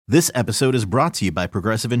This episode is brought to you by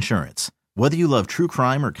Progressive Insurance. Whether you love true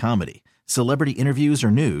crime or comedy, celebrity interviews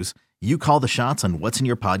or news, you call the shots on what's in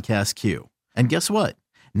your podcast queue. And guess what?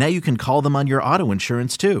 Now you can call them on your auto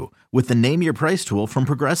insurance too with the Name Your Price tool from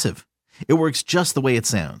Progressive. It works just the way it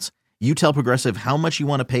sounds. You tell Progressive how much you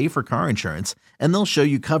want to pay for car insurance, and they'll show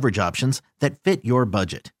you coverage options that fit your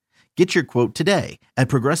budget. Get your quote today at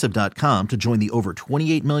Progressive.com to join the over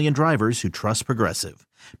 28 million drivers who trust Progressive.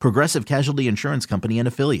 Progressive Casualty Insurance Company and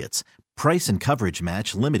Affiliates. Price and coverage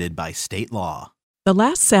match limited by state law. The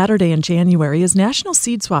last Saturday in January is National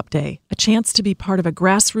Seed Swap Day, a chance to be part of a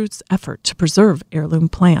grassroots effort to preserve heirloom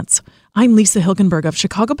plants. I'm Lisa Hilgenberg of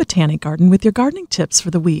Chicago Botanic Garden with your gardening tips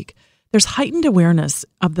for the week. There's heightened awareness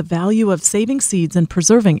of the value of saving seeds and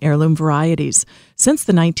preserving heirloom varieties. Since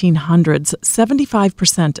the 1900s,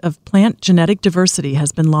 75% of plant genetic diversity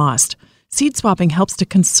has been lost. Seed swapping helps to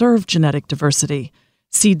conserve genetic diversity.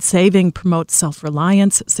 Seed saving promotes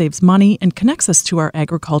self-reliance, saves money, and connects us to our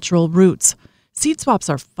agricultural roots. Seed swaps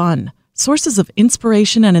are fun, sources of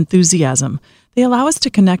inspiration and enthusiasm. They allow us to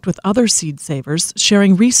connect with other seed savers,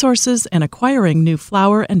 sharing resources and acquiring new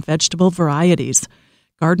flower and vegetable varieties.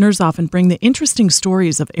 Gardeners often bring the interesting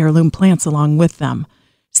stories of heirloom plants along with them.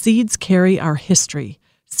 Seeds carry our history.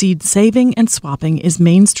 Seed saving and swapping is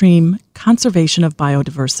mainstream conservation of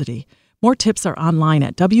biodiversity. More tips are online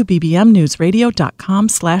at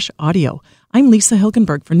wbbmnewsradio.com/audio. I'm Lisa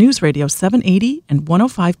Hilgenberg for News Radio 780 and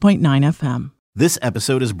 105.9 FM. This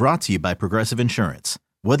episode is brought to you by Progressive Insurance.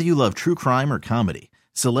 Whether you love true crime or comedy,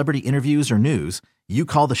 celebrity interviews or news, you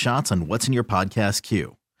call the shots on what's in your podcast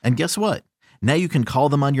queue. And guess what? Now you can call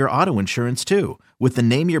them on your auto insurance too with the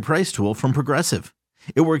Name Your Price tool from Progressive.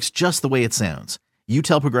 It works just the way it sounds. You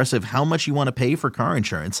tell Progressive how much you want to pay for car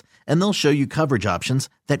insurance, and they'll show you coverage options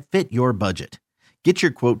that fit your budget. Get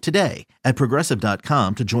your quote today at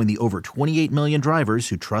Progressive.com to join the over 28 million drivers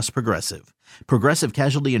who trust Progressive. Progressive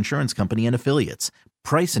Casualty Insurance Company and Affiliates.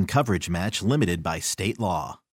 Price and coverage match limited by state law.